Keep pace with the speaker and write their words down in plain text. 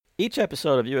Each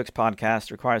episode of UX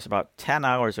Podcast requires about 10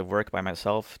 hours of work by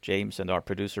myself, James, and our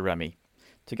producer Remy,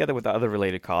 together with other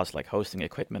related costs like hosting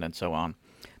equipment and so on.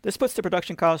 This puts the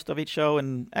production cost of each show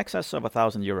in excess of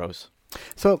 €1,000.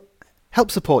 So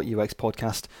help support UX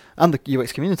Podcast and the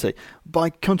UX community by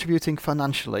contributing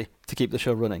financially to keep the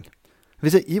show running.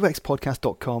 Visit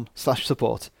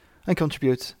uxpodcast.com/support and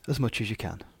contribute as much as you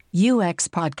can. UX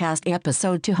Podcast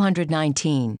episode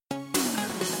 219.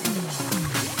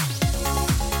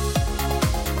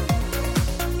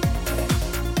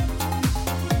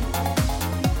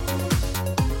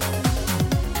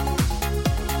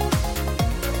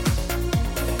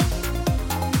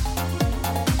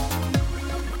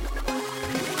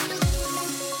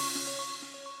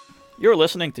 You're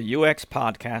listening to UX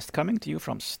Podcast, coming to you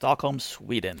from Stockholm,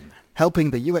 Sweden.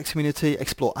 Helping the UX community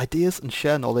explore ideas and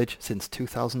share knowledge since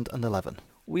 2011.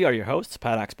 We are your hosts,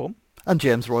 Pat Axbom, And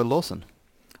James Roy Lawson.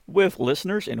 with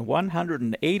listeners in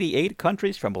 188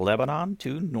 countries from Lebanon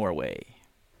to Norway.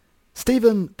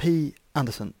 Stephen P.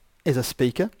 Anderson is a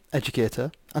speaker,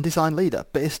 educator, and design leader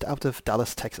based out of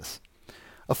Dallas, Texas.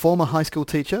 A former high school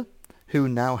teacher who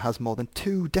now has more than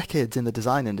 2 decades in the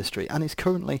design industry and is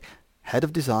currently head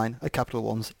of design at Capital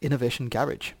One's Innovation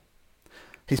Garage.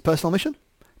 His personal mission?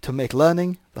 To make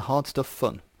learning the hard stuff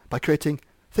fun by creating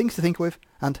things to think with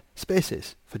and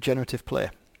spaces for generative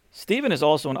play. Stephen is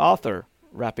also an author,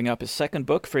 wrapping up his second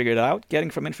book, Figured Out,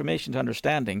 Getting from Information to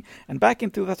Understanding, and back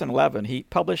in 2011 he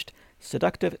published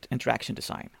Seductive Interaction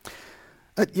Design.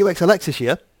 At UXLX this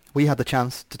year, we had the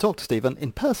chance to talk to Stephen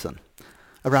in person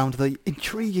around the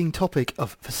intriguing topic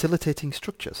of facilitating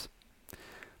structures.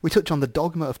 We touch on the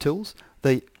dogma of tools,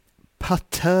 the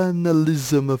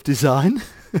paternalism of design,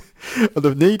 and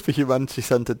the need for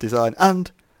humanity-centered design,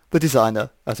 and the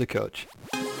designer as a coach.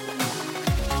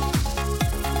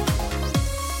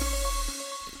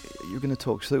 You're going to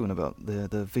talk soon about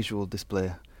the visual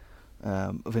display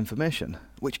of information,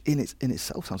 which in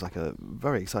itself sounds like a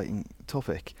very exciting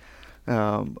topic.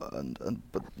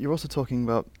 But you're also talking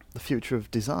about the future of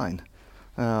design.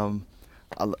 I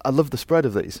love the spread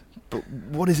of these, but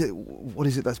what is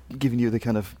it that's giving you the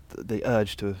kind of the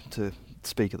urge to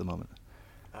speak at the moment?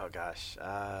 Oh gosh.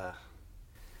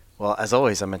 Well, as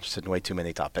always, I'm interested in way too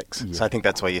many topics. Yeah. So I think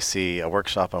that's why you see a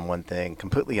workshop on one thing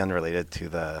completely unrelated to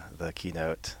the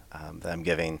keynote that I'm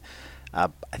giving. I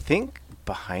think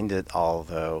behind it all,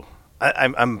 though,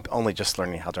 I'm only just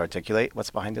learning how to articulate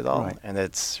what's behind it all. Right. And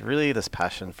it's really this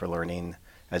passion for learning,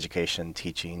 education,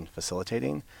 teaching,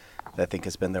 facilitating that I think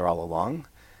has been there all along.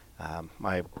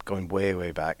 Going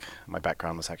way back, my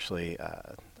background was actually,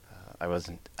 I was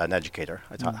an educator.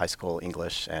 I taught high school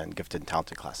English and gifted and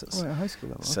talented classes. Oh, at high school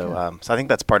level. So, okay. so I think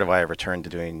that's part of why I returned to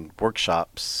doing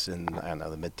workshops in, I don't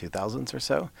know, the mid-2000s or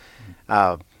so.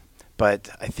 But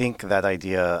I think that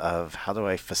idea of how do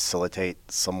I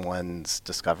facilitate someone's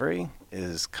discovery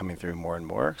is coming through more and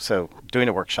more. So doing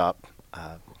a workshop,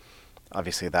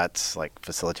 obviously that's like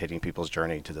facilitating people's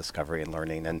journey to discovery and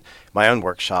learning. And my own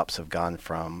workshops have gone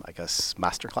from, I guess,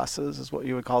 master classes is what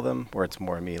you would call them, where it's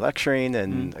more me lecturing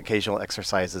and occasional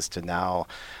exercises, to now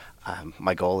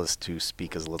my goal is to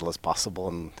speak as little as possible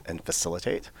and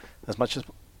facilitate as much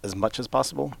as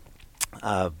possible.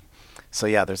 So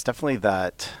yeah, there's definitely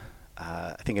that.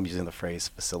 I think I'm using the phrase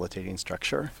facilitating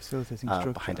structure. Facilitating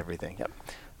structure behind everything. Yep.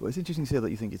 Well, it's interesting to say that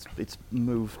you think it's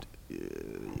moved.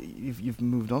 You've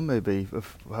moved on maybe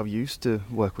of how you used to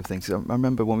work with things. I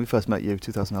remember when we first met you,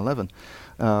 2011.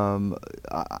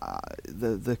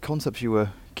 The concepts you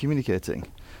were communicating,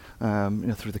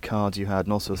 through the cards you had,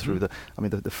 and also through the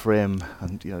frame,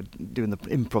 and doing the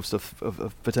improv stuff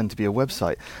of pretending to be a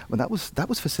website. When that was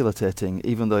facilitating,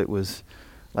 even though it was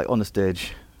like on a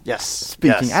stage. Yes.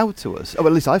 Speaking out to us. Oh, well,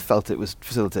 at least I felt it was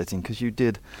facilitating because you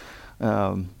did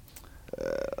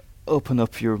open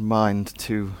up your mind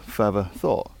to further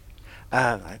thought.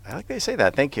 I like that you say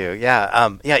that. Thank you.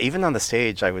 Yeah. Even on the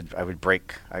stage, I would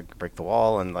break the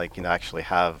wall and actually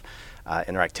have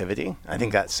interactivity. I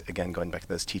think that's, again, going back to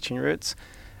those teaching roots.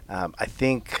 I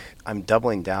think I'm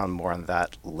doubling down more on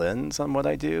that lens on what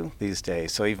I do these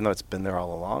days. So even though it's been there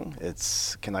all along,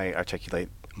 can I articulate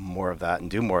more of that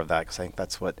and do more of that, because I think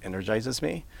that's what energizes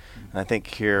me. And I think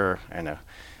here,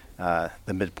 the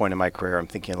midpoint of my career, I'm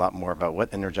thinking a lot more about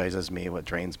what energizes me, what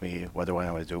drains me, what do I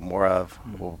want to do more of,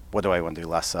 what do I want to do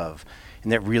less of.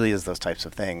 And it really is those types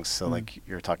of things. So like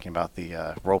you're talking about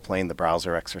the role-playing the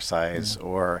browser exercise,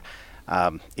 or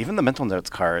even the mental notes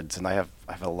cards, and I have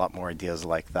a lot more ideas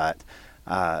like that.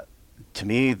 To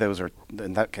me,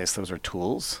 in that case, those are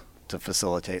tools to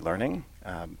facilitate learning.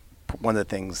 One of the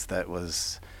things that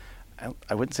was,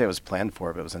 I wouldn't say it was planned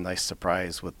for, but it was a nice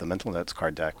surprise with the mental notes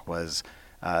card deck was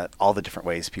all the different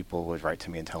ways people would write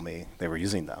to me and tell me they were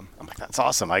using them. I'm like, that's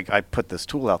awesome. I put this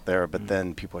tool out there, but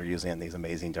then people are using it in these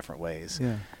amazing different ways.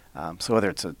 Yeah. So whether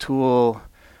it's a tool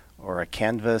or a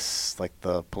canvas, like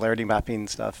the polarity mapping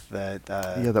stuff that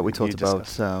that we talked about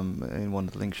discussed. in one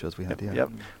of the link shows we had. Yep.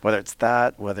 Whether it's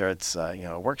that, whether it's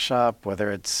a workshop,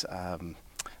 whether it's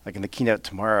like in the keynote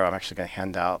tomorrow, I'm actually going to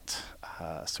hand out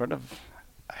sort of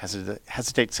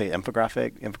hesitate to say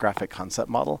infographic concept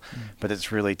model, but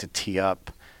it's really to tee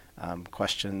up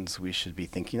questions we should be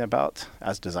thinking about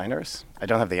as designers. I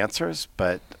don't have the answers,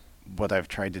 but what I've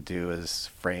tried to do is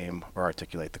frame or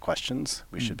articulate the questions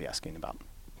we should be asking about.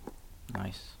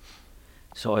 Nice.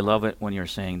 So I love it when you're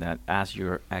saying that as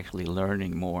you're actually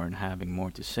learning more and having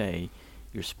more to say,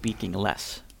 you're speaking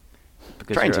less.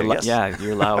 Because Trying to, yes. Yeah,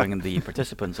 you're allowing the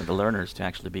participants and the learners to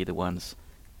actually be the ones,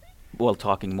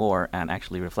 talking more and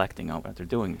actually reflecting on what they're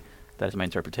doing. That is my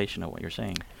interpretation of what you're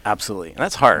saying. Absolutely. And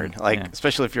that's hard, Yeah.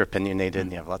 especially if you're opinionated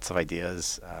and you have lots of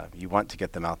ideas. You want to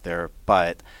get them out there,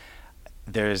 but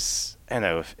there's,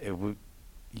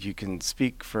 you can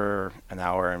speak for an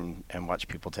hour and watch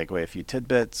people take away a few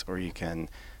tidbits, or you can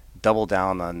double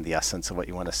down on the essence of what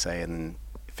you want to say and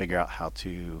figure out how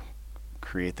to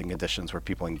create the conditions where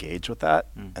people engage with that.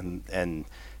 And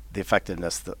the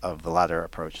effectiveness of the latter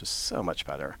approach is so much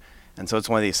better. And so it's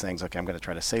one of these things, okay, I'm going to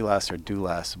try to say less or do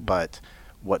less, but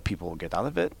what people will get out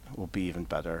of it will be even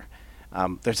better.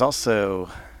 There's also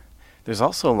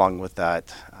along with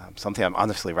that, something I'm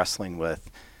honestly wrestling with,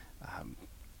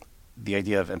 the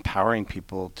idea of empowering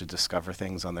people to discover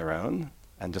things on their own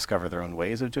and discover their own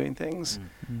ways of doing things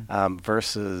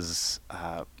versus,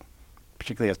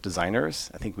 particularly as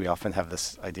designers, I think we often have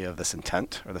this idea of this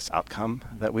intent or this outcome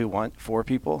that we want for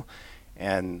people.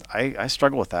 And I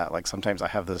struggle with that. Like sometimes I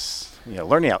have this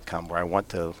learning outcome where I want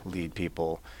to lead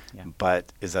people,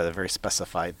 but is that a very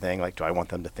specified thing? Like, do I want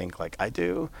them to think like I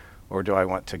do? Or do I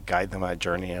want to guide them on a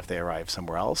journey? If they arrive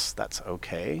somewhere else, that's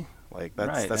okay. Like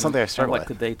that's something I struggle with. What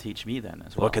could they teach me then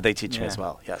as well? What could they teach me as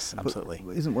well? Yes, absolutely.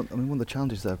 But isn't one of the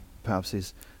challenges there perhaps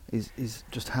is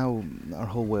just how our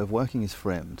whole way of working is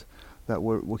framed. That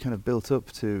we're kind of built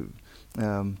up to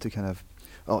kind of,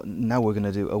 now we're going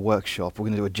to do a workshop, we're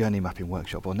going to do a journey mapping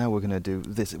workshop, or now we're going to do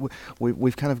this.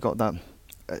 We've kind of got that.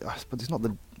 But it's not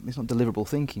deliverable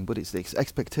thinking, but it's the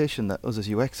expectation that us as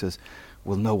UXers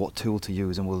will know what tool to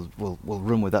use and we'll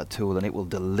run with that tool and it will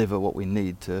deliver what we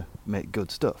need to make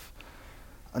good stuff.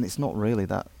 And it's not really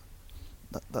that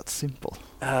simple.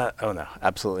 Oh no,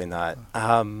 absolutely not.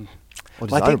 Or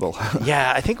desirable.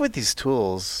 I think with these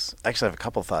tools, actually I have a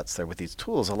couple thoughts there. With these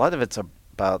tools, a lot of it's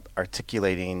about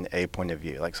articulating a point of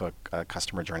view, like a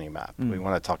customer journey map. We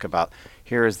want to talk about,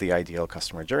 here is the ideal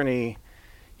customer journey.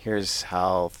 Here's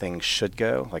how things should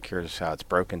go. Like here's how it's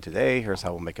broken today. Here's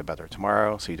how we'll make it better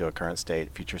tomorrow. So you do a current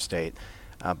state, future state.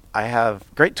 I have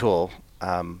great tool.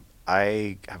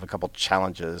 I have a couple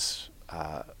challenges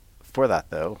for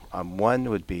that though. One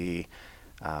would be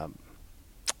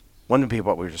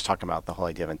what we were just talking about, the whole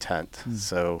idea of intent.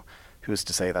 So who's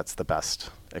to say that's the best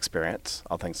experience,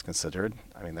 all things considered?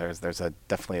 I mean, there's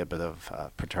definitely a bit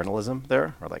of paternalism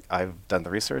there, or like, I've done the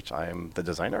research, I am the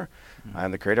designer, I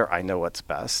am the creator, I know what's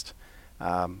best.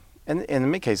 And in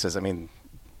many cases, I mean,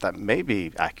 that may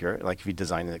be accurate. Like if you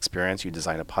design an experience, you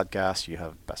design a podcast, you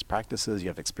have best practices, you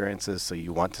have experiences, so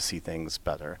you want to see things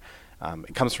better.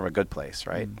 It comes from a good place,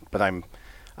 right? But I'm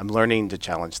learning to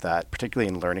challenge that, particularly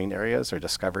in learning areas or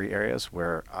discovery areas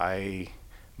where I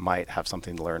might have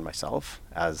something to learn myself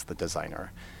as the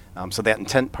designer. So that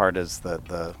intent part is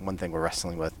the one thing we're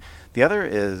wrestling with. The other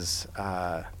is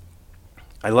I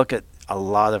look at a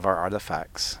lot of our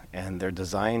artifacts and they're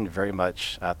designed very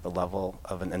much at the level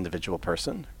of an individual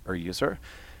person or user.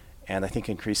 And I think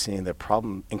increasingly the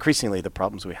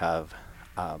problems we have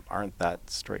aren't that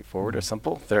straightforward or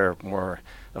simple. They're more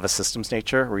of a systems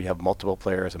nature where you have multiple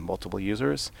players and multiple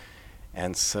users.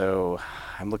 And so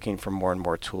I'm looking for more and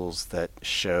more tools that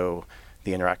show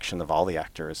the interaction of all the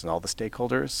actors and all the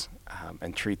stakeholders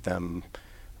and treat them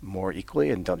more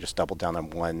equally and don't just double down on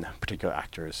one particular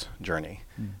actor's journey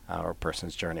or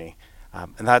person's journey.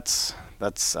 And that's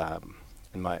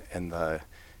in the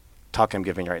talk I'm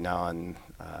giving right now on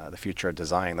the future of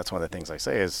design. That's one of the things I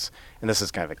say is, and this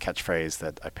is kind of a catchphrase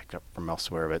that I picked up from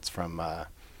elsewhere, but it's from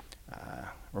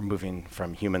we're moving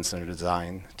from human-centered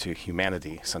design to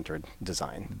humanity-centered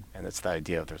design. And it's the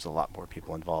idea of there's a lot more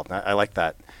people involved. And I like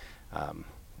that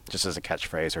just as a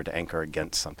catchphrase or to anchor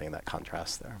against something that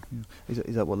contrasts there. Yeah.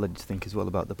 Is that what led you to think as well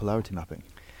about the polarity mapping?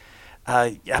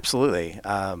 Absolutely.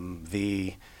 And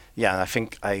I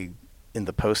think in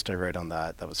the post I wrote on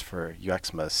that was for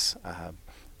UXmas,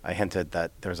 I hinted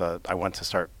that I want to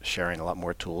start sharing a lot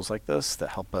more tools like this that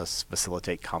help us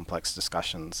facilitate complex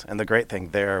discussions. And the great thing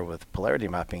there with polarity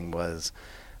mapping was,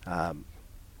 I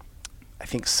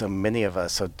think so many of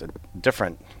us,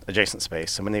 different adjacent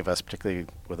space, so many of us, particularly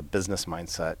with a business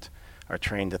mindset, are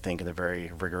trained to think in a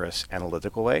very rigorous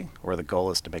analytical way where the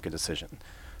goal is to make a decision.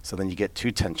 So then you get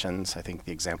two tensions. I think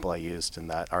the example I used in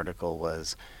that article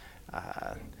was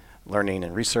learning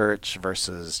and research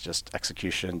versus just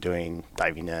execution,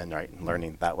 diving in, right, and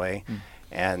learning that way.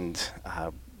 And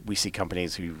we see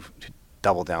companies who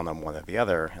double down on one or the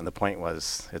other, and the point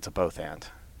was it's a both and.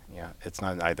 Yeah, it's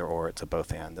not an either or, it's a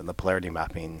both and. And the polarity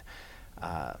mapping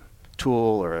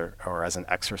tool or as an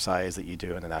exercise that you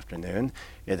do in an afternoon,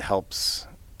 it helps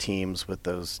teams with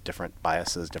those different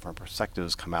biases, different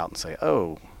perspectives come out and say,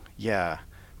 oh, yeah,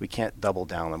 we can't double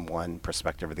down on one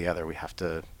perspective or the other. We have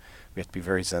to be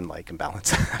very Zen-like and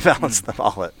balance them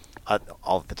all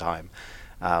at the time.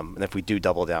 And if we do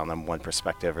double down on one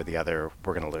perspective or the other,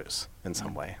 we're going to lose in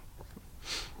some way.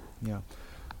 Yeah,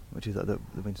 which is that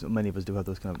many of us do have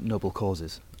those kind of noble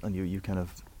causes, and you kind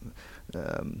of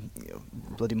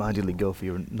bloody mindedly go for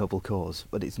your noble cause,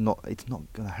 but it's not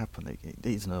going to happen. It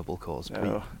is a noble cause,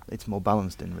 but it's more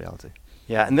balanced in reality.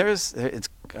 Yeah, and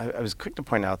I was quick to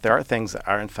point out there are things that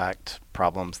are in fact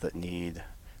problems that need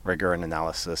rigor and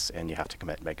analysis, and you have to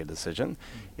commit and make a decision.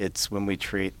 It's when we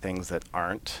treat things that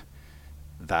aren't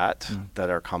that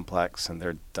are complex, and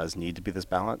there does need to be this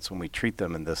balance. When we treat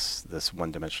them in this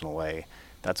one-dimensional way,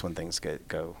 that's when things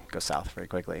go south very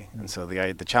quickly. And so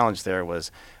the challenge there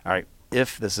was, all right,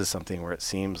 if this is something where it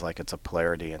seems like it's a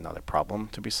polarity and not a problem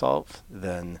to be solved,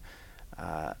 then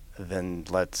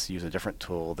let's use a different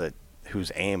tool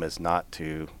whose aim is not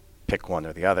to pick one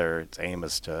or the other. Its aim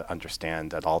is to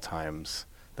understand at all times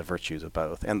the virtues of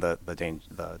both and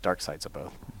the dark sides of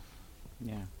both.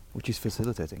 Yeah. Which is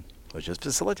facilitating.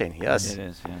 Yes. It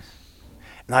is, yes.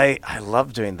 And I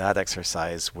love doing that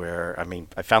exercise where,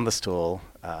 I found this tool,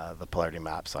 the polarity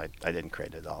map, so I didn't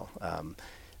create it all.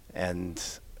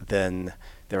 And then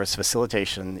there was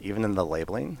facilitation even in the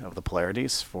labeling of the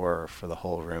polarities for the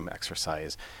whole room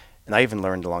exercise. And I even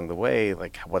learned along the way,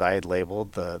 like what I had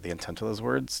labeled, the intent of those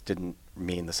words didn't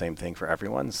mean the same thing for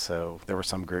everyone. So there were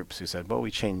some groups who said, well,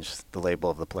 we changed the label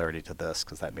of the polarity to this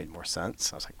because that made more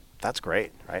sense. I was like, that's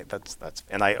great, right? That's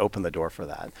and I opened the door for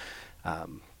that,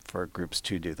 for groups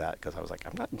to do that, because I was like,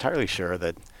 I'm not entirely sure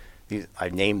that I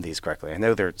named these correctly. I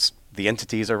know the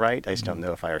entities are right. I just don't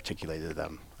know if I articulated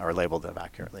them or labeled them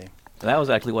accurately. That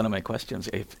was actually one of my questions.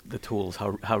 If the tools,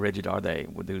 how rigid are they?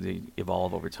 Do they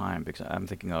evolve over time? Because I'm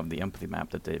thinking of the empathy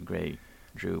map that Dave Gray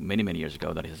drew many, many years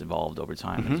ago that has evolved over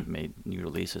time and has made new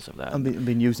releases of that. And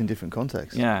been used in different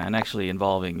contexts. Yeah, and actually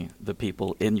involving the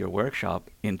people in your workshop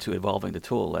into evolving the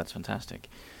tool. That's fantastic.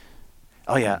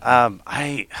 Oh, yeah.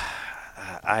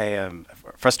 I am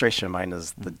frustration of mine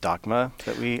is the dogma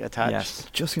that we attach. Yes.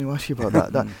 Just going to ask you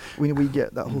about that. We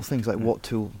get that whole thing like what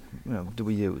tool do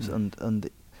we use, and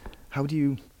how do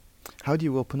you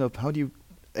open up? How do you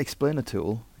explain a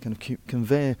tool? Kind of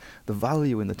convey the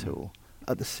value in the tool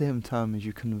at the same time as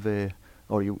you convey,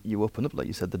 or you open up, like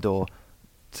you said, the door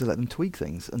to let them tweak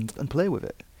things and play with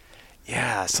it.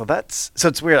 Yeah, so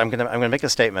it's weird. I'm gonna make a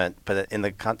statement, but in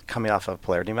the coming off of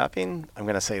polarity mapping, I'm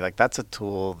gonna say like that's a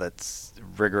tool that's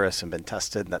rigorous and been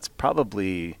tested. And that's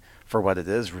probably for what it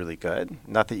is really good.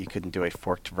 Not that you couldn't do a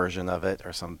forked version of it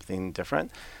or something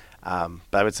different, but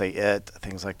I would say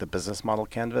things like the business model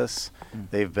canvas,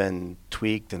 they've been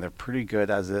tweaked and they're pretty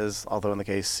good as is. Although in the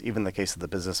case of the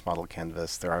business model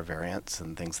canvas, there are variants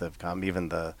and things that have come. Even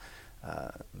the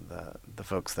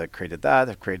folks that created that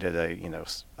have created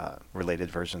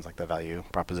related versions like the value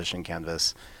proposition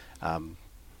canvas.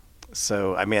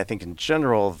 So I think in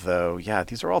general though, yeah,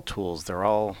 these are all tools. They're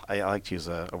all, I like to use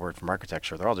a word from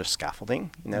architecture. They're all just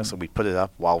scaffolding, so we put it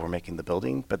up while we're making the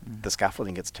building, but the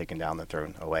scaffolding gets taken down and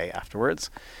thrown away afterwards.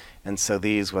 And so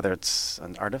these, whether it's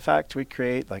an artifact we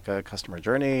create like a customer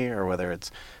journey, or whether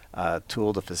it's a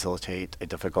tool to facilitate a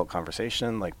difficult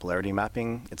conversation like polarity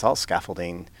mapping, it's all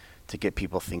scaffolding to get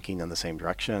people thinking in the same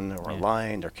direction, or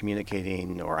aligned, or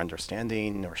communicating, or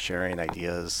understanding, or sharing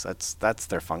ideas. That's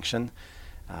their function.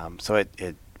 So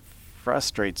it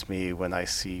frustrates me when I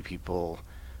see people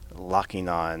locking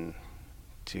on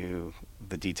to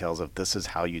the details of this is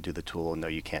how you do the tool, and no,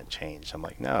 you can't change. I'm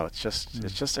like, no, it's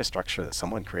just a structure that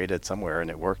someone created somewhere, and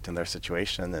it worked in their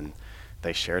situation, and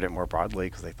they shared it more broadly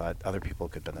because they thought other people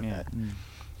could benefit.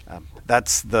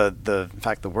 That's in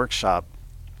fact, the workshop.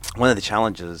 One of the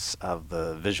challenges of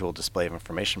the visual display of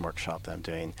information workshop that I'm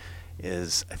doing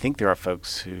is I think there are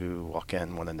folks who walk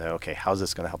in want to know, okay, how's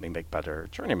this going to help me make better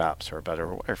journey maps or better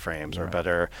wireframes or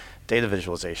better data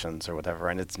visualizations or whatever,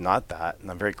 and it's not that, and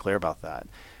I'm very clear about that.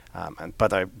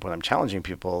 But what I'm challenging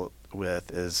people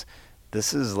with is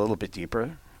this is a little bit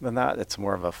deeper than that. It's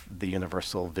more of the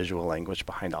universal visual language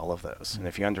behind all of those. And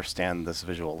if you understand this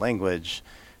visual language,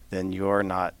 then you're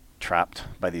not trapped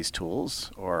by these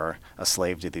tools or a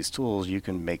slave to these tools. You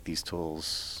can make these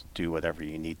tools do whatever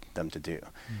you need them to do.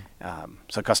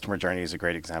 So customer journey is a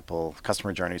great example.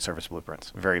 Customer journey service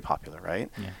blueprints, very popular,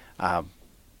 right? Yeah.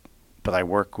 But I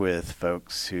work with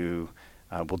folks who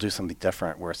will do something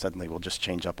different, where suddenly we'll just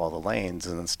change up all the lanes,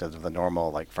 and instead of the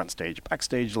normal like front stage,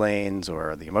 backstage lanes,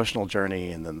 or the emotional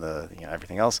journey, and then the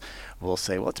everything else, we'll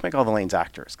say, well, let's make all the lanes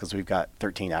actors, because we've got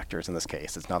 13 actors in this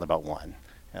case. It's not about one.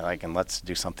 And let's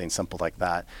do something simple like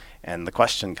that. And the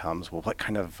question comes, well, what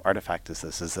kind of artifact is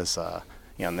this? Is this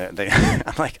I'm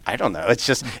like, I don't know. It's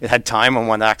just, it had time on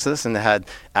one axis and it had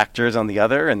actors on the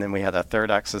other. And then we had a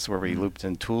third axis where we looped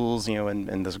in tools,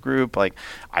 in this group. Like,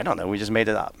 I don't know. We just made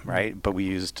it up, right? But we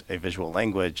used a visual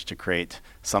language to create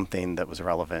something that was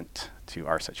relevant to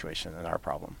our situation and our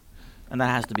problem. And that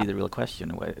has to be the real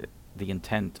question, the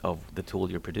intent of the tool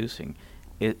you're producing.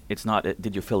 It's not,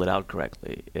 did you fill it out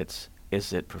correctly? It's,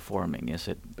 is it performing? Is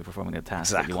it performing the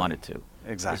task that you want it to?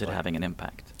 Exactly. Is it having an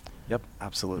impact? Yep,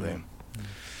 absolutely.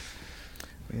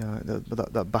 Yeah,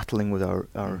 that battling with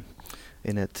our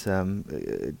innate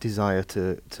desire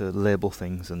to label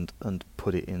things and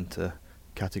put it into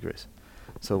categories.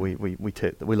 So we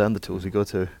learn the tools. We go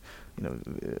to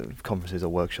conferences or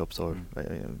workshops or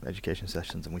education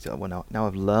sessions, and we say, well, now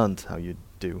I've learned how you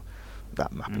do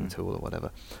that mapping tool or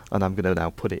whatever, and I'm going to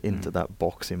now put it into that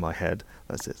box in my head.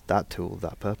 That's it, that tool,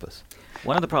 that purpose.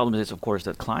 One of the problems is, of course,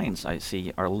 that clients I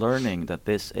see are learning that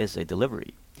this is a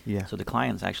delivery. Yeah. So the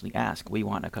clients actually ask, we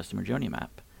want a customer journey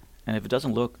map. And if it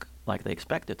doesn't look like they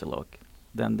expect it to look,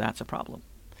 then that's a problem.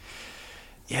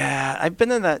 Yeah, I've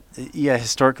been in that. Yeah,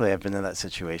 historically, I've been in that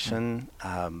situation.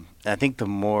 I think the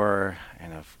more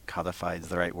codified is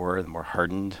the right word, the more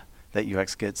hardened that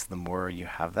UX gets, the more you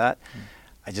have that.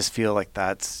 I just feel like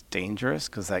that's dangerous,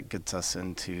 because that gets us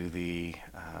into the,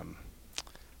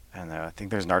 I don't know, I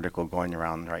think there's an article going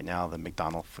around right now, the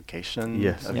McDonaldification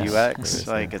of UX.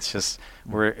 It's just,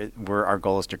 our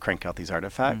goal is to crank out these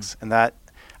artifacts. And that,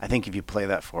 I think if you play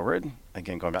that forward,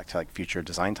 again, going back to like future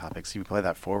design topics, if you play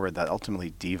that forward, that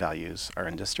ultimately devalues our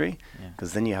industry,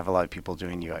 because then you have a lot of people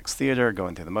doing UX theater,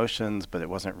 going through the motions, but it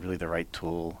wasn't really the right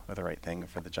tool or the right thing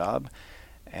for the job.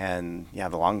 And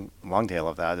the long tail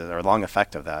of that, or long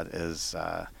effect of that is,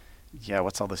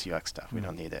 what's all this UX stuff? We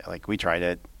don't need it. Like, we tried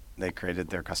it. They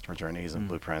created their customer journeys and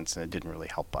blueprints, and it didn't really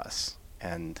help us.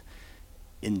 And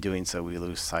in doing so, we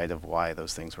lose sight of why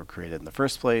those things were created in the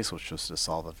first place, which was to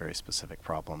solve a very specific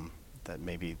problem that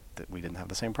maybe that we didn't have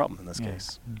the same problem in this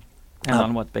case. And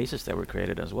on what basis they were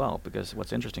created as well, because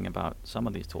what's interesting about some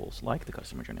of these tools, like the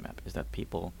customer journey map, is that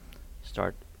people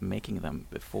start making them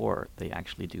before they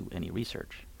actually do any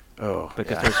research.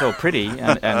 Because they're so pretty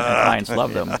and clients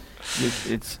love them.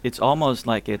 It's almost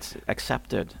like it's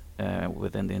accepted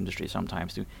within the industry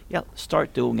sometimes to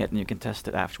start doing it, and you can test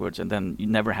it afterwards, and then you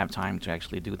never have time to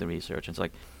actually do the research. It's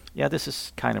like, this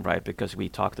is kind of right, because we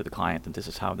talked to the client and this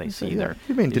is how they see their.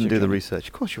 You mean didn't do the research?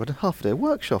 Of course, you had a half-day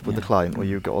workshop with the client where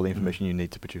you got all the information you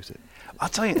need to produce it. I'll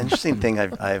tell you an interesting thing. I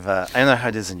don't know how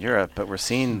it is in Europe, but we're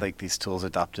seeing like these tools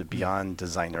adopted beyond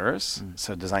designers.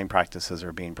 So design practices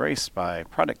are being embraced by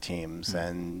product teams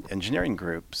and engineering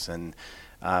groups, and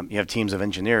you have teams of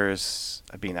engineers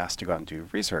being asked to go out and do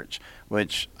research,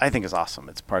 which I think is awesome.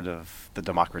 It's part of the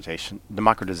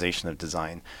democratization of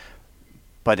design.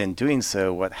 But in doing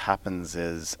so, what happens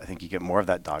is I think you get more of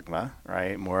that dogma,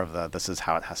 right? More of this is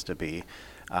how it has to be.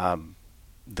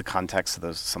 The context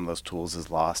of some of those tools is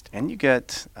lost, and you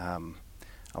get a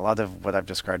lot of what I've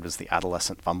described as the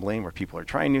adolescent fumbling, where people are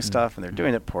trying new stuff and they're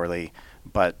doing it poorly,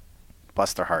 but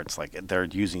bless their hearts, like they're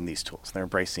using these tools. They're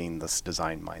embracing this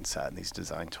design mindset and these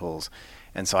design tools.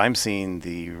 And so I'm seeing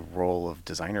the role of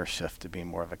designer shift to being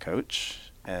more of a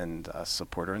coach and a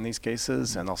supporter in these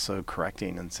cases, and also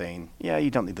correcting and saying,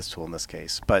 you don't need this tool in this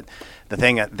case. But the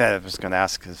thing that I was going to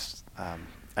ask is, I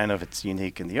don't know if it's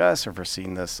unique in the US or if we're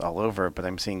seeing this all over, but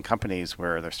I'm seeing companies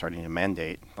where they're starting to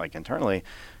mandate, like internally,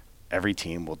 every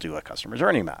team will do a customer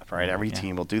journey map, right? Every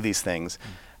team will do these things.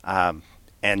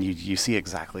 And you see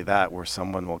exactly that, where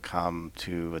someone will come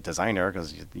to a designer,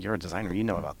 because you're a designer, you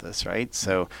know about this, right?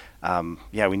 So,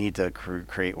 we need to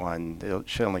create one. It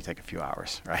should only take a few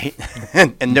hours, right?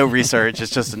 and no research.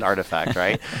 It's just an artifact,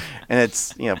 right? And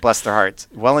it's, bless their hearts,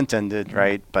 well-intended,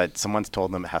 right? But someone's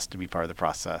told them it has to be part of the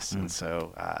process. And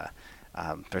so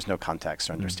there's no context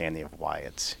or understanding of why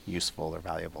it's useful or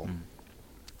valuable.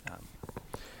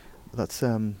 That's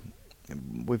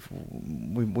we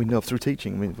know through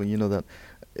teaching. I mean, you know that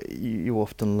you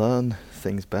often learn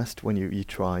things best when you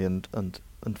try and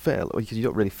fail, or because you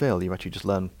don't really fail. You actually just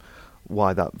learn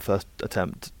why that first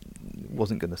attempt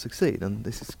wasn't going to succeed. And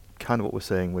this is kind of what we're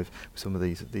saying with some of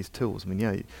these tools. I mean,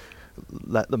 yeah,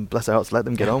 let them, bless their hearts, let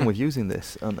them get on with using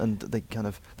this, and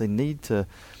they need to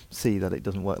see that it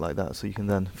doesn't work like that, so you can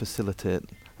then facilitate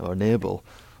or enable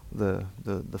the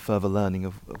further learning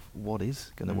of what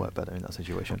is going to work better in that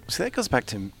situation. So that goes back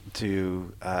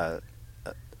to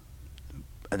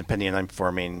an opinion I'm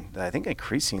forming that I think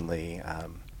increasingly, I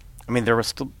mean, there was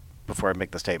still, before I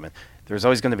make the statement, there's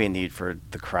always going to be a need for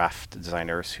the craft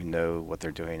designers who know what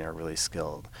they're doing and are really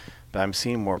skilled. But I'm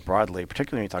seeing more broadly,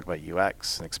 particularly when you talk about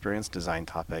UX and experience design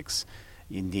topics,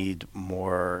 you need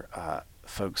more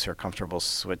folks who are comfortable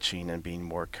switching and being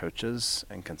more coaches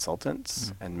and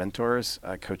consultants and mentors,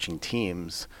 coaching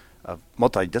teams of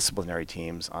multidisciplinary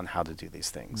teams on how to do these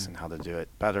things and how to do it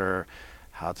better,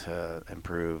 how to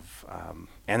improve,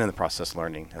 and in the process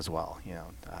learning as well. You know,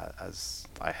 as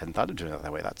I hadn't thought of doing it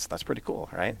that way. That's pretty cool,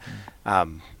 right?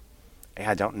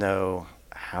 I don't know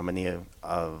how many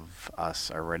of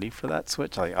us are ready for that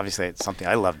switch. Obviously, it's something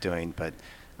I love doing, but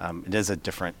it is a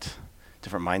different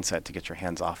mindset to get your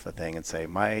hands off the thing and say,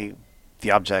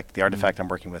 the artifact I'm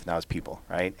working with now is people,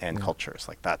 right? And cultures.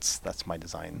 Like that's my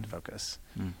design focus.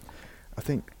 I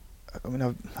think, I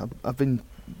mean, I've been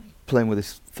playing with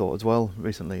this thought as well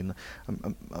recently, and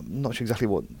I'm not sure exactly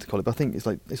what to call it, but I think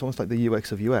it's almost like the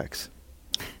UX of UX.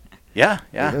 Yeah,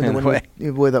 in a way.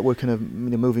 The way that we're kind of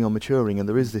moving on, maturing, and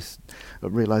there is this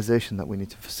realization that we need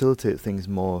to facilitate things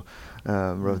more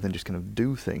rather than just kind of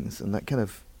do things, and that kind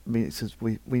of means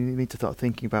we need to start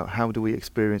thinking about how do we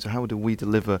experience, or how do we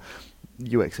deliver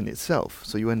UX in itself.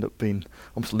 So you end up being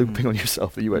almost looping on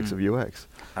yourself the UX of UX.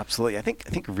 Absolutely. I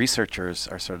think researchers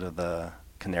are sort of the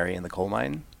canary in the coal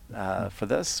mine for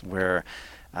this, where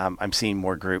I'm seeing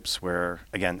more groups where,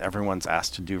 again, everyone's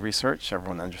asked to do research.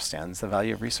 Everyone understands the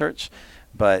value of research,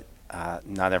 but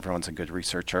not everyone's a good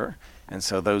researcher. And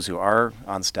so those who are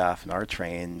on staff and are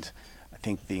trained, I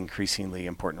think the increasingly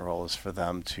important role is for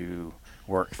them to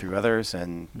work through others,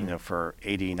 and for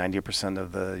 80-90%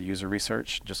 of the user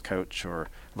research, just coach or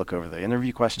look over the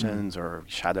interview questions or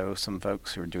shadow some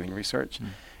folks who are doing research,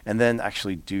 and then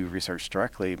actually do research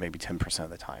directly maybe 10% of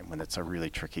the time when it's a really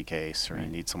tricky case or you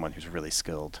need someone who's really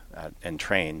skilled and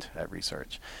trained at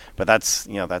research. But that's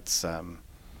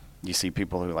you see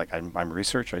people who are like, I'm a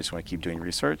researcher, I just want to keep doing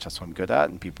research, that's what I'm good at,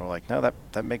 and people are like, no,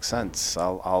 that makes sense.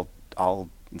 I'll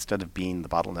instead of being the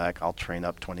bottleneck, I'll train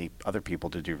up 20 other people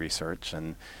to do research,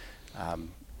 and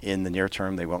in the near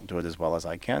term, they won't do it as well as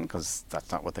I can because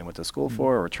that's not what they went to school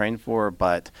for or trained for.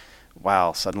 But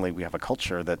wow, suddenly we have a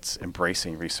culture that's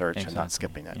embracing research and not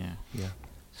skipping it. Yeah.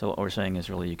 So what we're saying is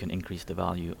really you can increase the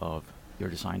value of your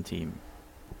design team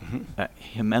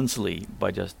immensely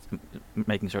by just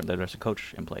making certain that there's a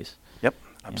coach in place. Yep,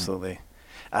 absolutely.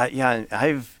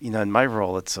 I've, in my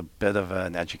role, it's a bit of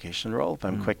an education role, but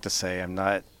I'm quick to say I'm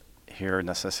not here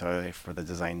necessarily for the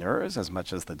designers as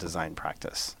much as the design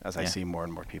practice, as I see more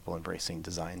and more people embracing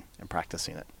design and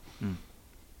practicing it.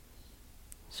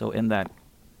 So in that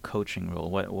coaching role,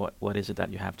 what is it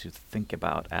that you have to think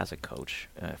about as a coach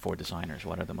for designers?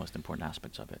 What are the most important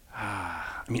aspects of it?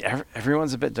 I mean,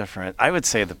 everyone's a bit different. I would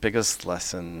say the biggest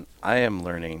lesson I am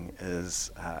learning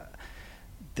is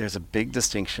there's a big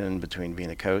distinction between being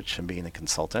a coach and being a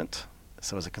consultant.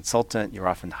 So as a consultant, you're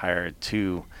often hired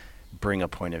to bring a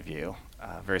point of view,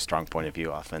 a very strong point of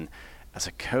view often. As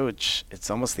a coach, it's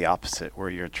almost the opposite, where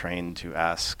you're trained to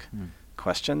ask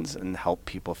questions and help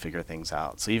people figure things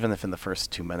out. So even if in the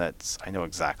first 2 minutes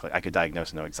I could diagnose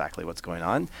and know exactly what's going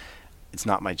on, it's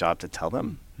not my job to tell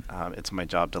them. It's my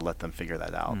job to let them figure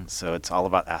that out. So it's all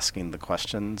about asking the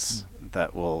questions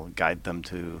that will guide them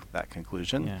to that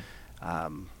conclusion.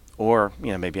 Or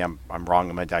maybe I'm wrong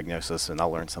in my diagnosis and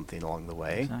I'll learn something along the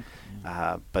way.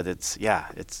 Exactly, but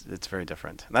it's very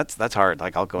different. And that's hard.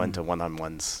 Like I'll go into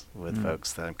one-on-ones with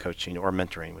folks that I'm coaching or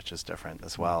mentoring, which is different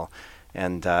as well.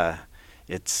 And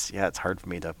it's hard for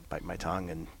me to bite my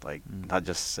tongue and not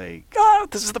just say,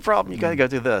 this is the problem, you got to go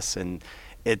do this. And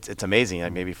it's amazing.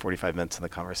 Like maybe 45 minutes in the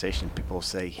conversation, people will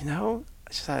say, I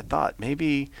just had a thought.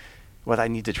 Maybe what I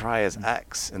need to try is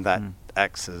X, and that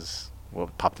X is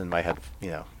what popped in my head,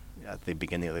 at the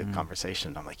beginning of the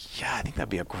conversation. I'm like, I think that'd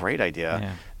be a great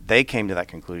idea. They came to that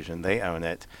conclusion. They own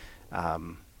it.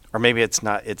 Or maybe it's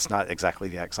not exactly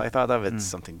the X I thought of. It's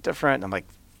something different. I'm like,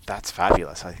 that's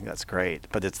fabulous. I think that's great.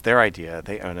 But it's their idea.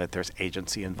 They own it. There's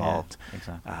agency involved. Yeah,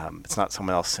 exactly. It's not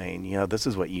someone else saying, this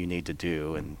is what you need to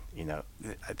do. And,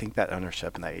 I think that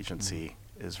ownership and that agency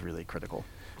is really critical.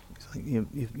 So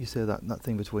you say that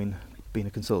thing between being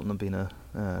a consultant and being a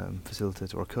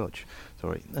facilitator or a coach.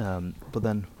 Sorry. But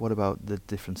then what about the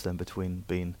difference then between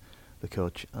being the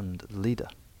coach and leader?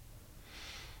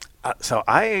 So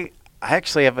I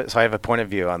actually have a point of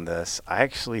view on this. I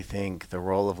actually think the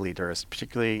role of leaders,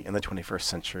 particularly in the 21st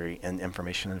century in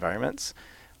information environments,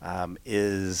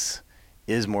 is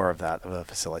more of that of a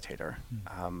facilitator.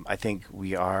 I think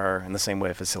we are, in the same way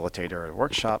a facilitator at a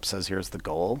workshop says, here's the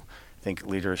goal. I think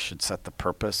leaders should set the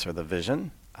purpose or the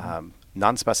vision,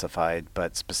 non-specified,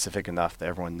 but specific enough that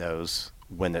everyone knows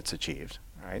when it's achieved,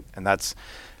 right? And that's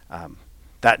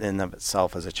that in and of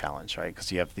itself is a challenge, right?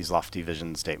 Because you have these lofty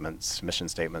vision statements, mission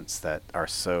statements that are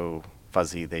so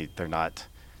fuzzy, they're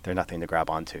nothing to grab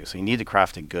onto. So you need to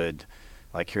craft a good,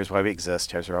 like, here's why we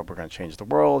exist, here's how we're going to change the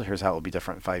world, here's how it will be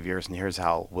different in 5 years, and here's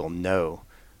how we'll know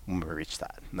when we reach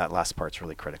that. And that last part's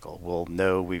really critical. We'll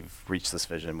know we've reached this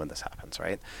vision when this happens,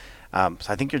 right? So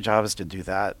I think your job is to do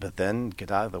that, but then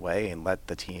get out of the way and let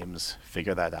the teams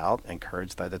figure that out,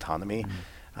 encourage that autonomy.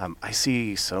 I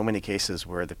see so many cases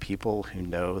where the people who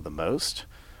know the most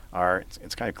are,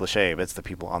 it's kind of cliche, but it's the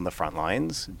people on the front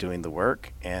lines doing the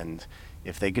work. And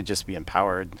if they could just be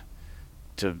empowered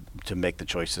to make the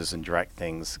choices and direct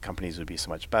things, companies would be so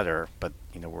much better. But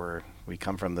we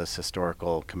come from this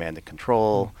historical command and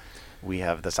control. We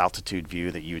have this altitude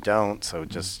view that you don't. So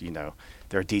just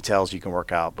there are details you can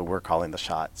work out, but we're calling the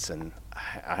shots. And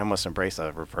I almost embrace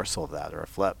a reversal of that or a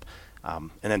flip.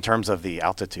 And in terms of the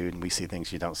altitude, and we see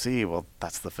things you don't see, well,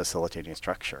 that's the facilitating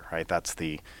structure, right? That's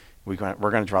we're going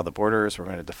to draw the borders. We're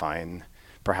going to define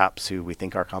perhaps who we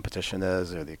think our competition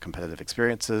is or the competitive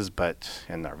experiences,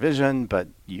 and our vision, but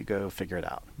you go figure it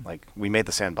out. Like, we made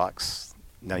the sandbox,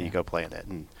 now you go play in it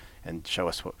and show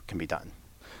us what can be done.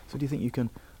 So do you think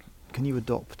can you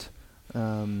adopt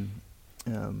a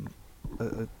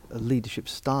leadership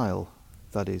style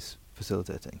that is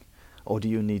facilitating? Or do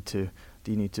you need to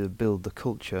build the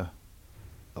culture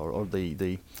or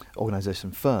the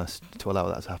organization first to allow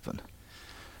that to happen?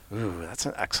 Ooh, that's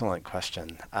an excellent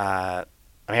question.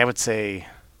 I would say,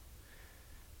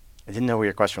 I didn't know where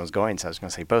your question was going, so I was going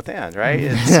to say both and,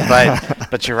 right?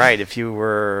 But you're right. If you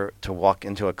were to walk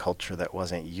into a culture that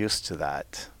wasn't used to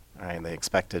that, right, they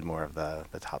expected more of the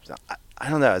top down. I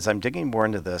don't know. As I'm digging more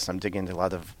into this, I'm digging into a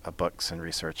lot of books and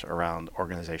research around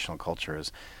organizational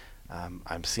cultures.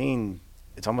 I'm seeing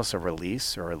it's almost a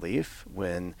release or relief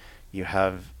when you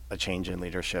have a change in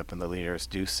leadership and the leaders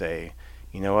do say,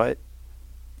 you know what,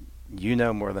 you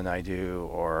know more than I do,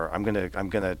 or I'm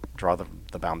gonna draw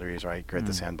the boundaries, right, create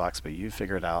the sandbox, but you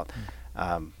figure it out.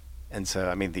 And so,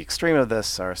 I mean, the extreme of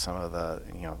this are some of the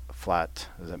flat,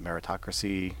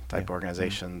 meritocracy type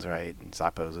organizations, right? And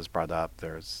Zappos is brought up.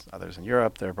 There's others in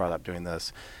Europe that are brought up doing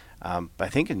this. But I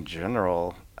think in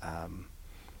general,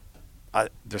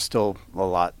 there's still a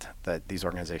lot that these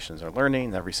organizations are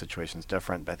learning. Every situation is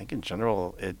different, but I think in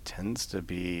general it tends to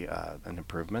be an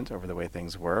improvement over the way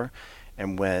things were.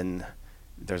 And when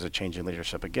there's a change in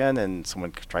leadership again and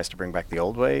someone tries to bring back the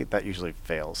old way, that usually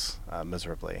fails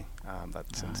miserably.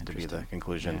 That seems to be the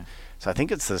conclusion. Yeah. So I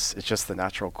think it's just the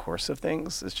natural course of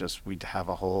things. It's just we'd have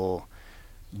a whole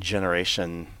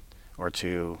generation or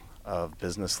two of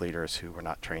business leaders who were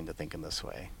not trained to think in this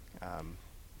way.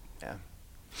 Yeah.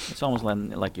 It's almost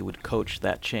like you would coach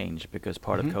that change, because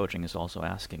part of coaching is also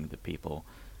asking the people,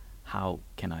 how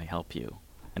can I help you?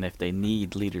 And if they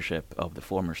need leadership of the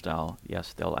former style,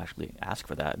 yes, they'll actually ask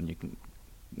for that, and you can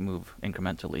move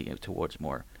incrementally towards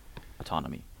more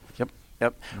autonomy.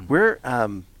 Yep. We're,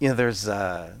 there's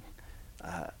a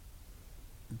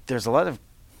lot of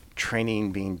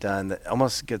training being done that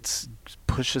almost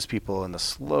pushes people in a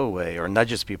slow way or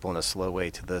nudges people in a slow way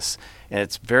to this, and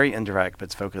it's very indirect, but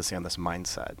it's focusing on this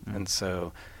mindset. And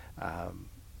so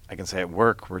I can say at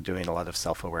work we're doing a lot of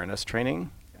self-awareness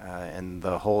training, and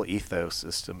the whole ethos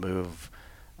is to move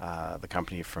the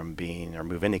company from being, or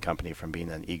move any company from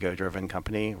being an ego-driven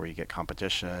company where you get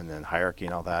competition and hierarchy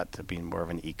and all that to being more of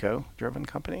an eco-driven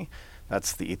company.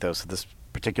 That's the ethos of this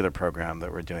particular program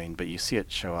that we're doing, but you see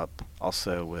it show up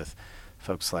also with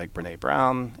folks like Brene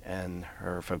Brown and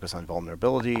her focus on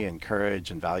vulnerability and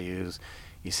courage and values.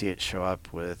 You see it show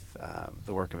up with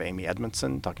the work of Amy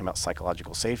Edmondson, talking about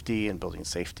psychological safety and building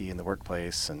safety in the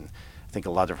workplace. And I think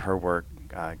a lot of her work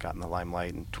got in the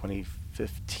limelight in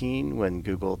 2015 when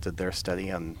Google did their study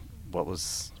on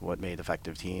what made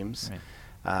effective teams. Right.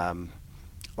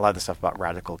 A lot of the stuff about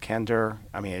radical candor.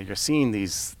 I mean, you're seeing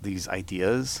these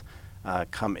ideas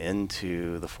come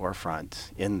into the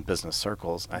forefront in business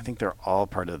circles. I think they're all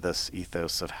part of this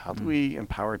ethos of how do we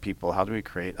empower people? How do we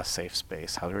create a safe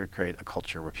space? How do we create a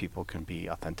culture where people can be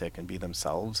authentic and be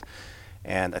themselves?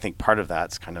 And I think part of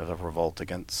that's kind of a revolt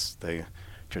against the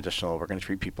traditional, we're going to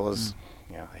treat people as,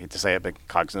 I hate to say it, but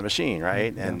cogs in a machine,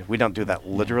 right? And we don't do that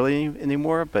literally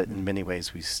anymore, but in many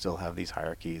ways we still have these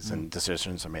hierarchies and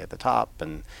decisions are made at the top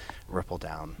and ripple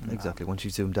down. Exactly. Once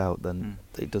you zoomed out, then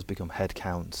it does become head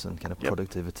counts and kind of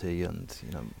productivity and,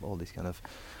 all these kind of...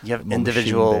 You have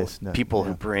individual people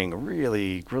who bring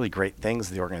really, really great things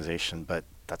to the organization, but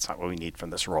that's not what we need from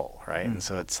this role, right? And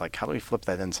so it's like, how do we flip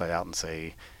that inside out and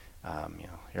say,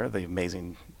 here's the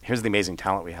amazing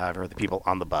talent we have. Here are the people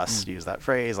on the bus, to use that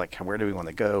phrase. Like, where do we want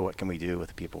to go? What can we do with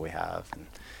the people we have? And,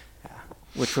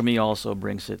 Which for me also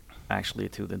brings it actually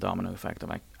to the domino effect of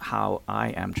like how I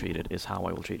am treated is how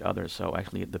I will treat others. So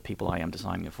actually the people I am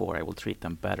designing it for, I will treat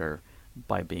them better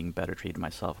by being better treated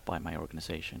myself by my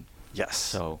organization. Yes.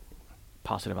 So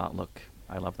positive outlook.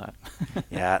 I love that.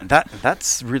 Yeah,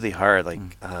 that's really hard. Like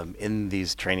in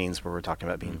these trainings where we're talking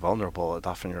about being vulnerable, it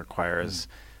often requires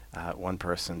one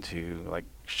person to like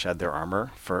shed their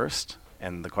armor first.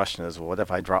 And the question is, well, what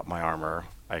if I drop my armor,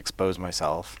 I expose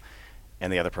myself,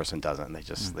 and the other person doesn't?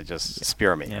 They just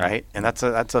spear me, right? And that's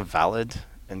a valid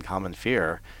and common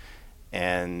fear.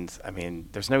 And I mean,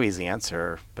 there's no easy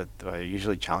answer, but what I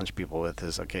usually challenge people with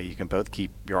is, okay, you can both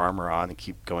keep your armor on and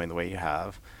keep going the way you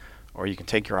have, or you can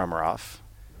take your armor off,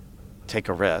 take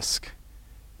a risk,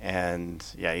 and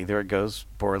either it goes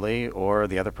poorly or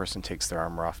the other person takes their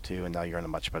armor off too, and now you're in a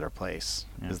much better place.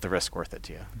 Is the risk worth it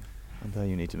to you? And there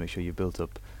you need to make sure you built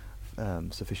up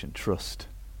sufficient trust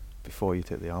before you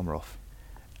take the armor off.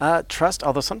 Trust,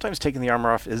 although sometimes taking the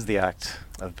armor off is the act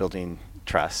of building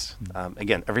trust.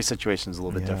 Again, every situation is a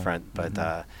little bit different, but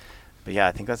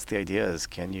I think that's the idea: is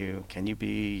can you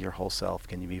be your whole self?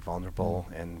 Can you be vulnerable?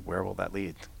 And where will that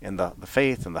lead? And the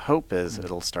faith and the hope is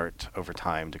it'll start over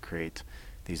time to create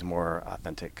these more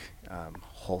authentic,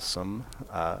 wholesome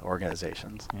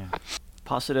organizations. Yeah.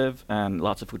 Positive and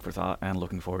lots of food for thought, and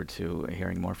looking forward to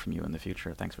hearing more from you in the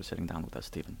future. Thanks for sitting down with us,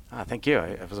 Stephen. Thank you.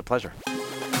 It was a pleasure.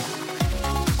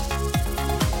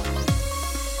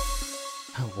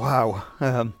 Wow.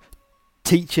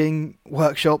 Teaching,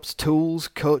 workshops, tools,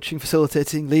 coaching,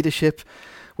 facilitating, leadership.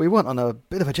 We went on a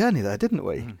bit of a journey there, didn't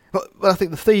we? But I think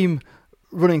the theme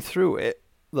running through it,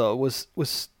 though, was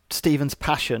Stephen's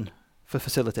passion for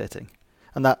facilitating.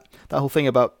 And that whole thing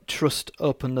about trust,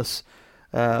 openness,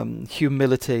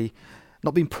 humility,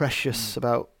 not being precious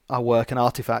about our work and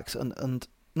artifacts, and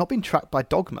not being tracked by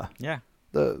dogma. Yeah.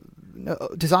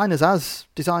 Designers as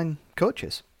design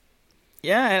coaches.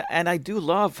 Yeah, and I do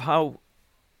love how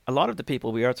a lot of the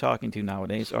people we are talking to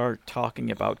nowadays are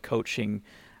talking about coaching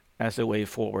as a way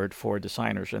forward for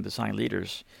designers and design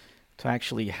leaders to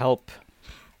actually help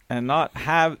and not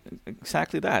have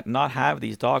exactly that, not have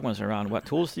these dogmas around what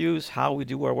tools to use, how we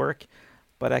do our work,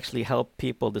 but actually help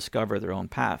people discover their own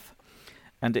path.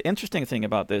 And the interesting thing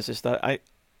about this is that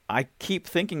I keep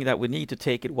thinking that we need to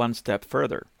take it one step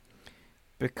further,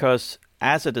 because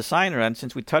as a designer, and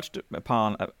since we touched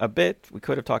upon a bit, we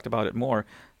could have talked about it more,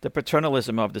 the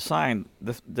paternalism of design,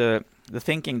 the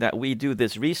thinking that we do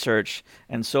this research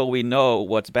and so we know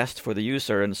what's best for the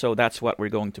user and so that's what we're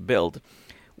going to build.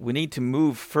 We need to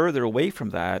move further away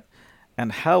from that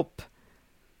and help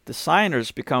designers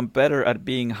become better at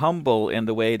being humble in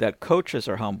the way that coaches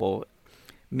are humble,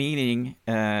 meaning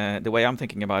the way I'm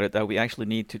thinking about it, that we actually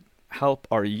need to help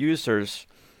our users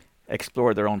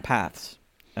explore their own paths.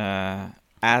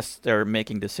 As they're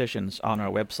making decisions on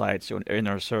our websites or in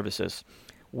our services,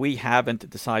 we haven't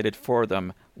decided for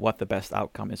them what the best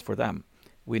outcome is for them.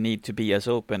 We need to be as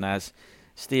open as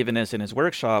Stephen is in his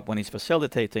workshop when he's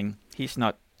facilitating. He's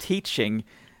not teaching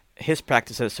his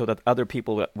practices so that other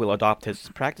people will adopt his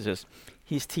practices.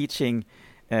 He's teaching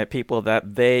people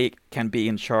that they can be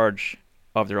in charge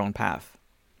of their own path.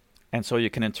 And so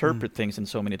you can interpret things in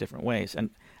so many different ways.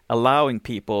 And allowing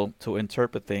people to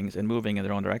interpret things and moving in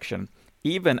their own direction,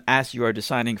 even as you are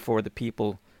designing for the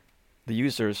people, the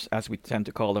users, as we tend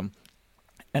to call them,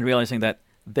 and realizing that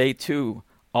they too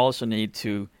also need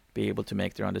to be able to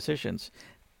make their own decisions.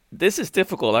 This is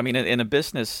difficult. I mean, in a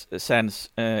business sense,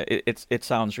 it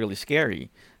sounds really scary.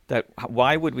 That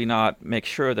why would we not make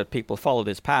sure that people follow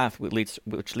this path, which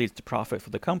leads to profit for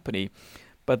the company?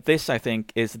 But this, I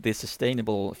think, is the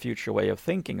sustainable future way of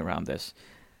thinking around this.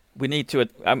 We need to,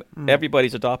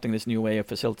 everybody's adopting this new way of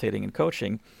facilitating and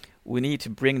coaching. We need to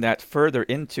bring that further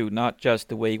into not just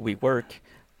the way we work,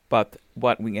 but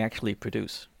what we actually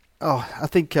produce. Oh, I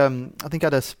think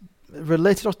I'd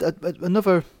related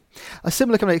another a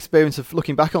similar kind of experience of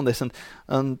looking back on this,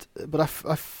 but I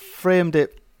framed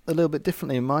it a little bit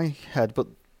differently in my head, but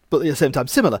at the same time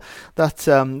similar. That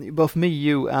both me,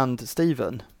 you, and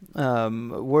Stephen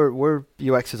we're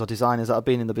UXers or designers that have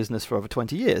been in the business for over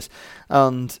 20 years,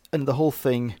 and the whole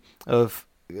thing of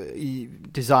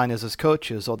designers as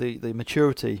coaches, or the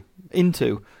maturity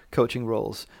into coaching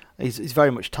roles, is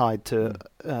very much tied to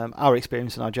our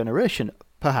experience in our generation,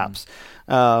 perhaps.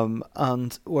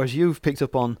 And whereas you've picked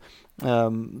up on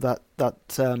that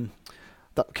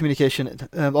communication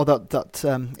or that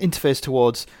interface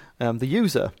towards the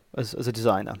user as a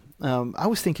designer, I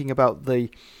was thinking about the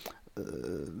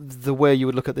way you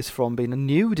would look at this from being a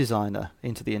new designer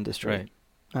into the industry,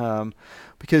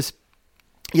 because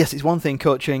yes, it's one thing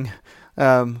coaching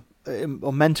or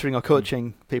mentoring or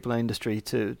coaching people in the industry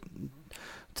to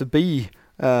be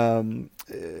finding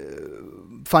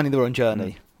their own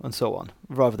journey and so on,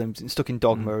 rather than stuck in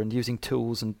dogma and using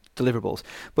tools and deliverables.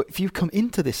 But if you come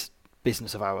into this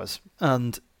business of ours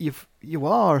and you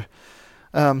are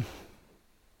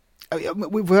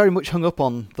we're very much hung up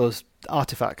on those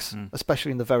artifacts,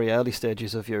 especially in the very early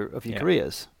stages of your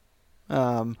careers.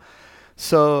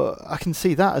 So I can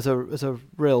see that as a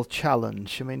real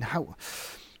challenge. I mean, how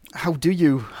do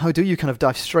you kind of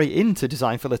dive straight into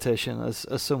design facilitation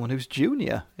as someone who's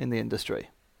junior in the industry?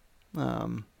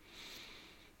 When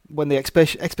the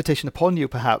expectation upon you,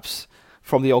 perhaps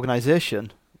from the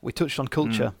organisation, we touched on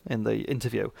culture in the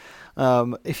interview.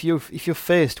 If you're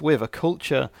faced with a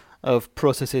culture of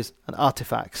processes and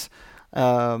artifacts,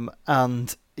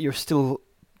 and you're still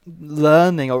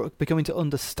learning or becoming to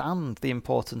understand the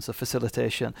importance of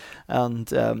facilitation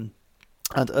and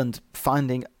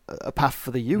finding a path for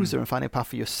the user and finding a path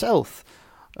for yourself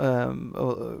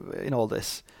in all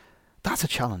this, that's a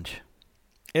challenge.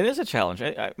 It is a challenge.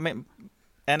 I mean,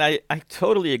 and I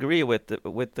totally agree with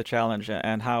the challenge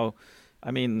and how. I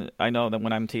mean, I know that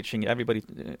when I'm teaching, everybody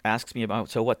asks me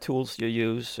about, so what tools do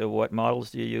you use? So what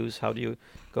models do you use? How do you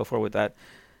go forward with that?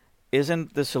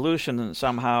 Isn't the solution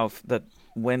somehow that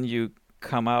when you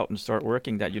come out and start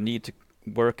working, that you need to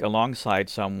work alongside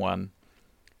someone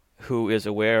who is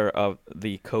aware of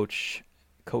the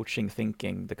coaching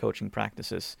thinking, the coaching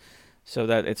practices, so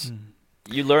that it's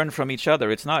you learn from each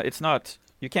other. It's not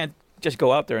you can't just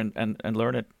go out there and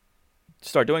learn it,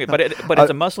 start doing it. But it's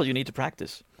a muscle you need to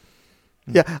practice.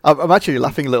 Yeah, I'm actually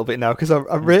laughing a little bit now because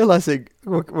I'm realizing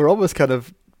we're almost kind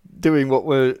of doing what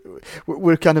we're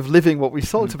kind of living what we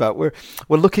talked about. We're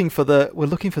looking for the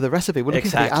recipe. We're looking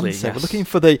for the answer. Yes.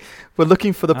 We're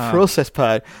looking for the process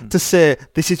part to say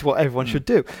this is what everyone should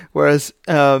do. Whereas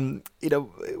what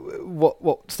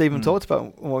Stephen talked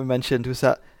about, what we mentioned was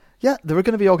that there are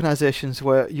going to be organisations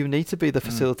where you need to be the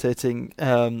facilitating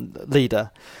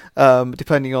leader,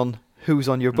 depending on who's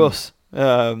on your bus.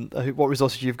 What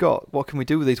resources you've got, what can we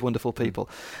do with these wonderful people,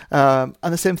 and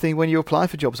the same thing when you apply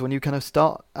for jobs, when you kind of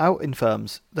start out in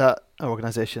firms that are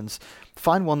organisations,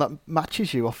 find one that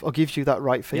matches you or gives you that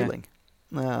right feeling,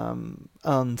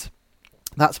 and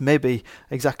that's maybe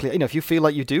exactly, if you feel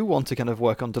like you do want to kind of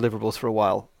work on deliverables for a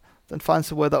while, then find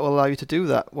somewhere that will allow you to do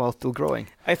that while still growing.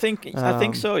 I think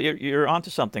so. You're onto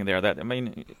something there. That, I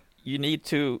mean, you need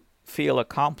to feel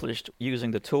accomplished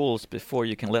using the tools before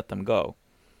you can let them go.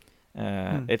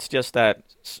 It's just that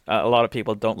a lot of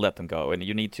people don't let them go, and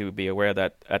you need to be aware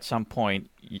that at some point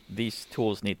these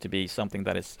tools need to be something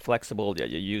that is flexible, that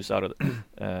you use out of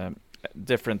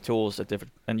different tools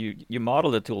and you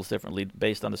model the tools differently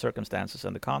based on the circumstances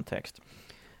and the context.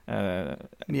 The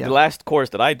last course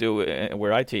that I do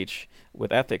where I teach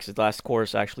with ethics is the last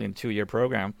course actually in a 2-year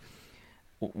program.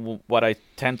 What I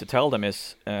tend to tell them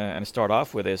is and start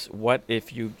off with is, what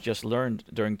if you just learned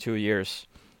during 2 years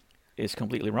is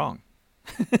completely wrong,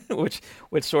 which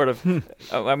sort of,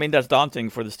 I mean, that's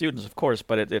daunting for the students, of course,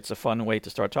 but it's a fun way to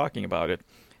start talking about it.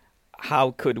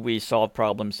 How could we solve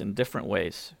problems in different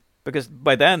ways? Because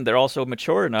by then they're also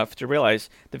mature enough to realize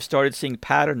they've started seeing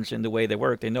patterns in the way they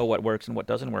work. They know what works and what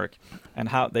doesn't work, and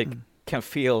how they can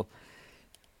feel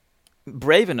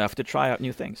brave enough to try out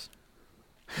new things.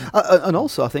 And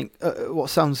also, I think what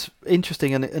sounds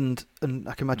interesting and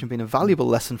I can imagine being a valuable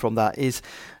lesson from that is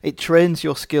it trains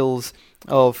your skills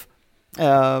of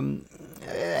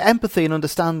empathy and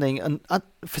understanding and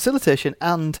facilitation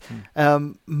and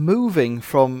moving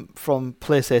from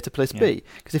place A to place B.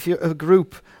 Because if you're a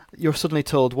group, you're suddenly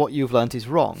told what you've learned is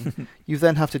wrong. You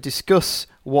then have to discuss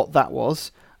what that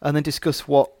was, and then discuss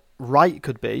what right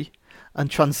could be, and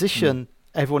transition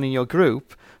everyone in your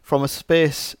group from a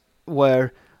space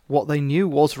where what they knew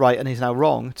was right and is now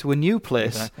wrong to a new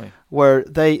place where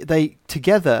they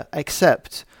together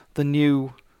accept the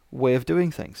new way of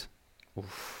doing things.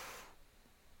 Oof.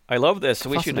 I love this.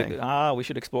 We Fascinating.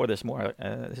 should explore this more.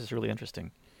 This is really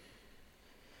interesting.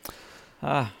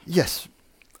 Yes,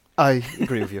 I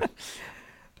agree with you.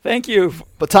 Thank you.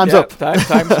 But time's up. Time's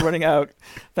running out.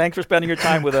 Thanks for spending your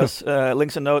time with us.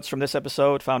 Links and notes from this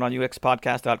episode found on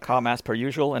uxpodcast.com as per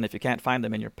usual. And if you can't find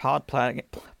them in your that's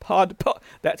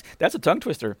a tongue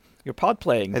twister. Your pod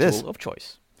playing tool of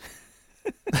choice.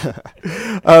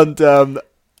 And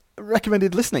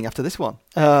recommended listening after this one.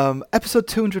 Episode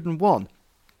 201,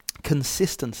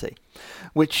 Consistency,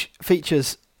 which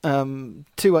features 2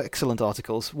 excellent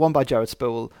articles. One by Jared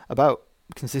Spool about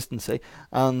consistency,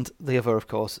 and the other, of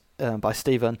course, by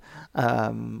Stephen,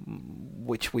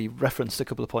 which we referenced a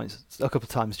couple of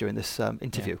times during this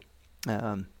interview.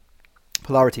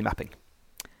 Polarity mapping.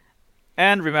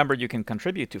 And remember, you can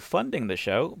contribute to funding the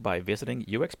show by visiting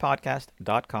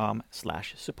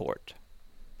uxpodcast.com/support.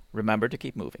 Remember to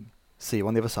keep moving. See you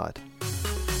on the other side.